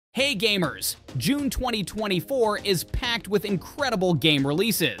Hey gamers! June 2024 is packed with incredible game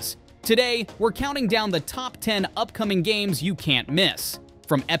releases. Today, we're counting down the top 10 upcoming games you can't miss.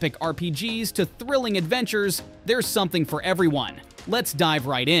 From epic RPGs to thrilling adventures, there's something for everyone. Let's dive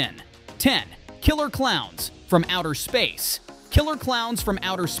right in. 10. Killer Klowns From Outer Space. Killer Klowns From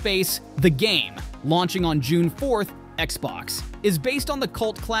Outer Space, the game, launching on June 4th, Xbox, is based on the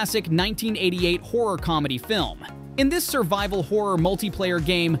cult classic 1988 horror comedy film. In this survival horror multiplayer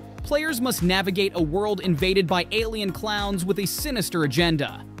game, players must navigate a world invaded by alien clowns with a sinister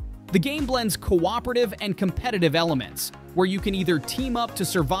agenda. The game blends cooperative and competitive elements, where you can either team up to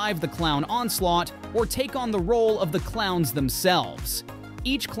survive the clown onslaught or take on the role of the clowns themselves.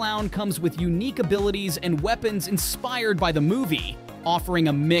 Each clown comes with unique abilities and weapons inspired by the movie, offering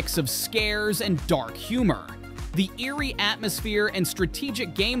a mix of scares and dark humor. The eerie atmosphere and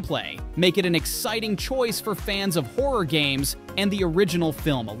strategic gameplay make it an exciting choice for fans of horror games and the original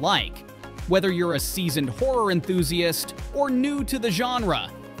film alike. Whether you're a seasoned horror enthusiast or new to the genre,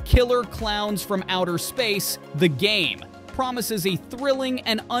 Killer Klowns From Outer Space, the game, promises a thrilling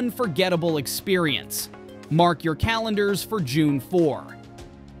and unforgettable experience. Mark your calendars for June 4.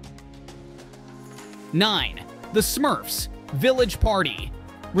 9. The Smurfs Village Party.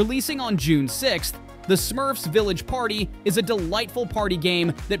 Releasing on June 6th, the Smurfs Village Party is a delightful party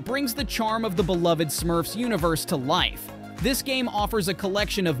game that brings the charm of the beloved Smurfs universe to life. This game offers a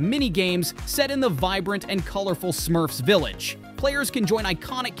collection of mini-games set in the vibrant and colorful Smurfs village. Players can join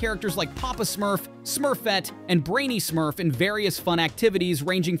iconic characters like Papa Smurf, Smurfette, and Brainy Smurf in various fun activities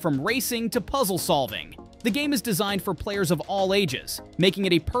ranging from racing to puzzle solving. The game is designed for players of all ages, making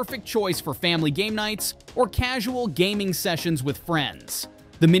it a perfect choice for family game nights or casual gaming sessions with friends.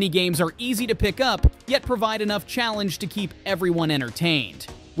 The mini-games are easy to pick up, yet provide enough challenge to keep everyone entertained.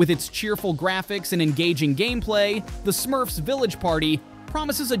 With its cheerful graphics and engaging gameplay, the Smurfs Village Party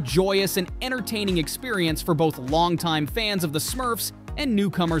promises a joyous and entertaining experience for both longtime fans of the Smurfs and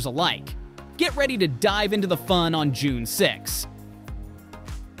newcomers alike. Get ready to dive into the fun on June 6.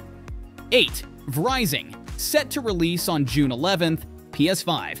 8. V-Rising. Set to release on June 11th,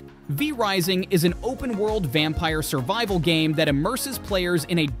 PS5. V-Rising is an open-world vampire survival game that immerses players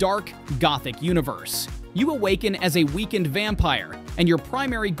in a dark, gothic universe. You awaken as a weakened vampire, and your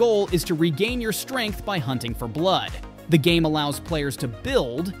primary goal is to regain your strength by hunting for blood. The game allows players to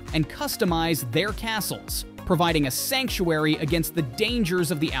build and customize their castles, providing a sanctuary against the dangers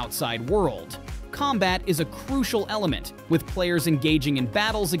of the outside world. Combat is a crucial element, with players engaging in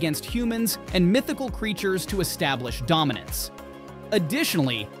battles against humans and mythical creatures to establish dominance.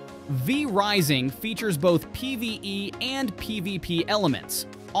 Additionally, V-Rising features both PvE and PvP elements,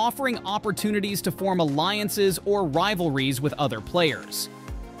 offering opportunities to form alliances or rivalries with other players.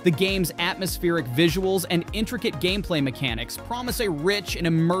 The game's atmospheric visuals and intricate gameplay mechanics promise a rich and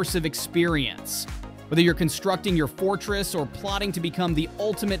immersive experience. Whether you're constructing your fortress or plotting to become the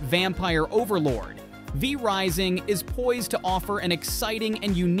ultimate vampire overlord, V-Rising is poised to offer an exciting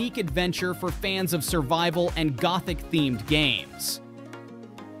and unique adventure for fans of survival and gothic-themed games.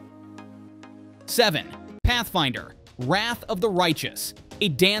 7. Pathfinder Wrath of the Righteous, A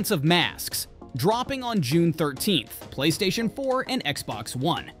Dance of Masks, dropping on June 13th, PlayStation 4 and Xbox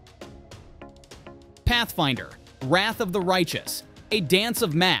One. Pathfinder Wrath of the Righteous, A Dance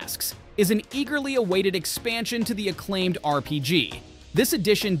of Masks is an eagerly awaited expansion to the acclaimed RPG. This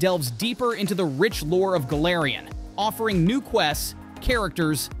edition delves deeper into the rich lore of Golarion, offering new quests,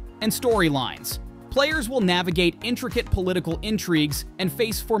 characters, and storylines. Players will navigate intricate political intrigues and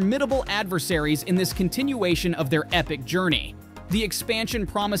face formidable adversaries in this continuation of their epic journey. The expansion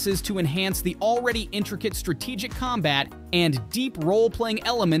promises to enhance the already intricate strategic combat and deep role-playing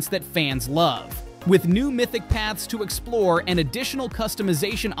elements that fans love. With new mythic paths to explore and additional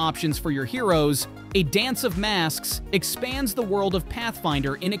customization options for your heroes, A Dance of Masks expands the world of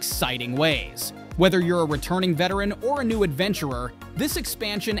Pathfinder in exciting ways. Whether you're a returning veteran or a new adventurer, this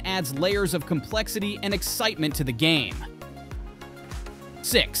expansion adds layers of complexity and excitement to the game.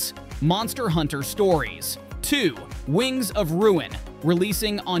 6. Monster Hunter Stories 2. Wings of Ruin.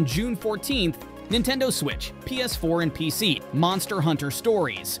 Releasing on June 14th, Nintendo Switch, PS4 and PC. Monster Hunter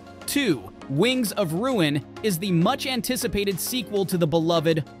Stories 2. Wings of Ruin is the much-anticipated sequel to the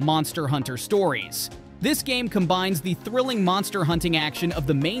beloved Monster Hunter Stories. This game combines the thrilling monster hunting action of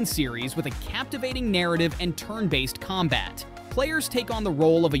the main series with a captivating narrative and turn-based combat. Players take on the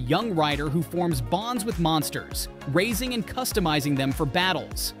role of a young rider who forms bonds with monsters, raising and customizing them for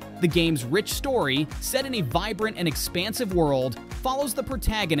battles. The game's rich story, set in a vibrant and expansive world, follows the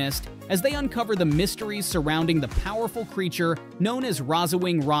protagonist as they uncover the mysteries surrounding the powerful creature known as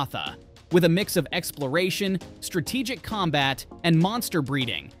Razawing Ratha. With a mix of exploration, strategic combat, and monster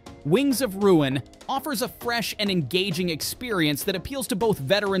breeding, Wings of Ruin offers a fresh and engaging experience that appeals to both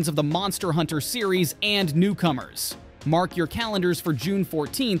veterans of the Monster Hunter series and newcomers. Mark your calendars for June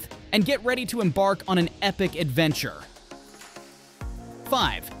 14th and get ready to embark on an epic adventure.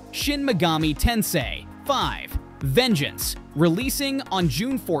 5. Shin Megami Tensei V Vengeance, releasing on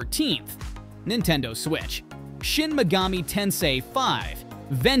June 14th. Nintendo Switch. Shin Megami Tensei V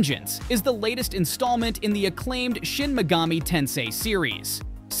Vengeance is the latest installment in the acclaimed Shin Megami Tensei series.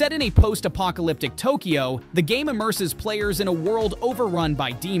 Set in a post-apocalyptic Tokyo, the game immerses players in a world overrun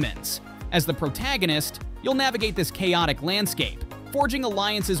by demons. As the protagonist, you'll navigate this chaotic landscape, forging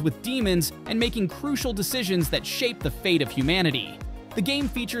alliances with demons and making crucial decisions that shape the fate of humanity. The game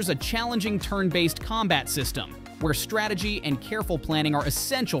features a challenging turn-based combat system, where strategy and careful planning are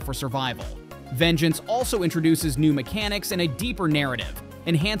essential for survival. Vengeance also introduces new mechanics and a deeper narrative,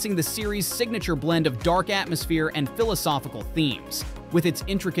 enhancing the series' signature blend of dark atmosphere and philosophical themes. With its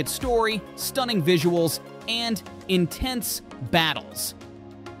intricate story, stunning visuals, and intense battles.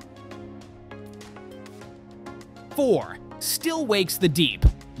 4. Still Wakes the Deep,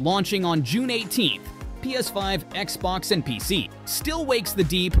 launching on June 18th, PS5, Xbox, and PC. Still Wakes the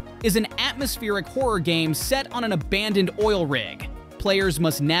Deep is an atmospheric horror game set on an abandoned oil rig. Players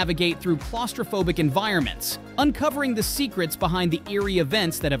must navigate through claustrophobic environments, uncovering the secrets behind the eerie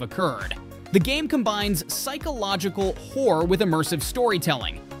events that have occurred. The game combines psychological horror with immersive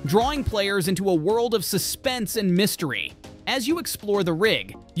storytelling, drawing players into a world of suspense and mystery. As you explore the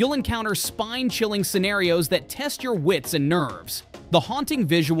rig, you'll encounter spine-chilling scenarios that test your wits and nerves. The haunting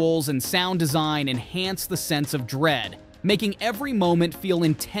visuals and sound design enhance the sense of dread, making every moment feel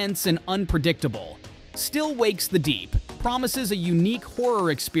intense and unpredictable. Still Wakes the Deep promises a unique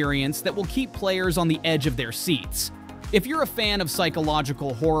horror experience that will keep players on the edge of their seats. If you're a fan of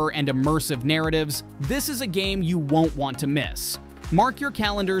psychological horror and immersive narratives, this is a game you won't want to miss. Mark your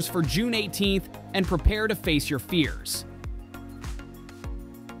calendars for June 18th and prepare to face your fears.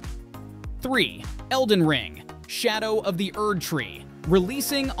 3. Elden Ring Shadow of the Erdtree,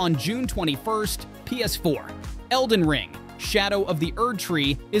 releasing on June 21st, PS4. Elden Ring Shadow of the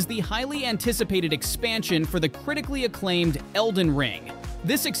Erdtree is the highly anticipated expansion for the critically acclaimed Elden Ring.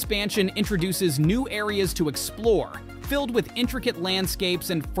 This expansion introduces new areas to explore, filled with intricate landscapes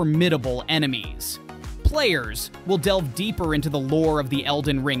and formidable enemies. Players will delve deeper into the lore of the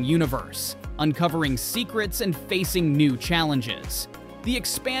Elden Ring universe, uncovering secrets and facing new challenges. The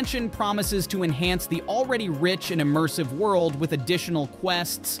expansion promises to enhance the already rich and immersive world with additional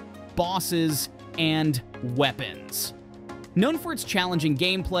quests, bosses, and weapons. Known for its challenging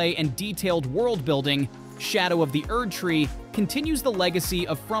gameplay and detailed world-building, Shadow of the Erdtree continues the legacy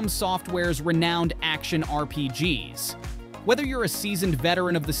of From Software's renowned action RPGs. Whether you're a seasoned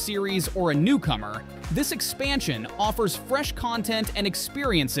veteran of the series or a newcomer, this expansion offers fresh content and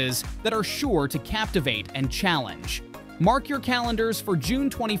experiences that are sure to captivate and challenge. Mark your calendars for June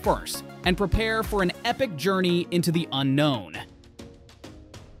 21st and prepare for an epic journey into the unknown.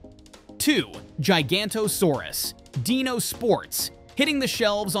 2. Gigantosaurus Dino Sports, hitting the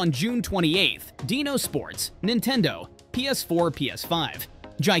shelves on June 28th. Dino Sports, Nintendo, PS4, PS5.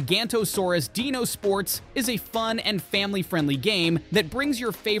 Gigantosaurus Dino Sports is a fun and family-friendly game that brings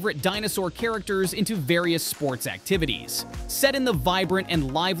your favorite dinosaur characters into various sports activities. Set in the vibrant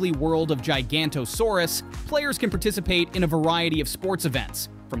and lively world of Gigantosaurus, players can participate in a variety of sports events,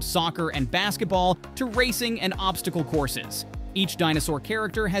 from soccer and basketball to racing and obstacle courses. Each dinosaur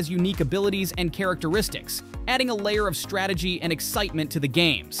character has unique abilities and characteristics, adding a layer of strategy and excitement to the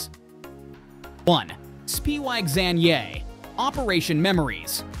games. 1. Spiwag Operation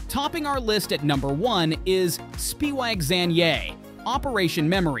Memories. Topping our list at number 1 is Spiwag Operation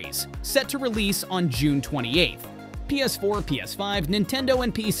Memories, set to release on June 28th. PS4, PS5, Nintendo,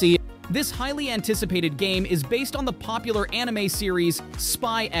 and PC. This highly anticipated game is based on the popular anime series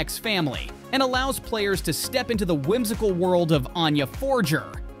Spy X Family and allows players to step into the whimsical world of Anya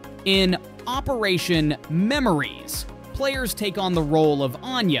Forger. In Operation Memories, players take on the role of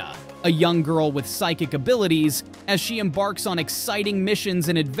Anya, a young girl with psychic abilities, as she embarks on exciting missions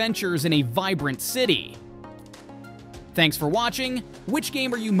and adventures in a vibrant city. Thanks for watching. Which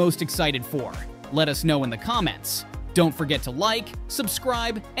game are you most excited for? Let us know in the comments. Don't forget to like,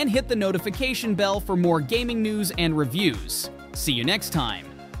 subscribe, and hit the notification bell for more gaming news and reviews. See you next time.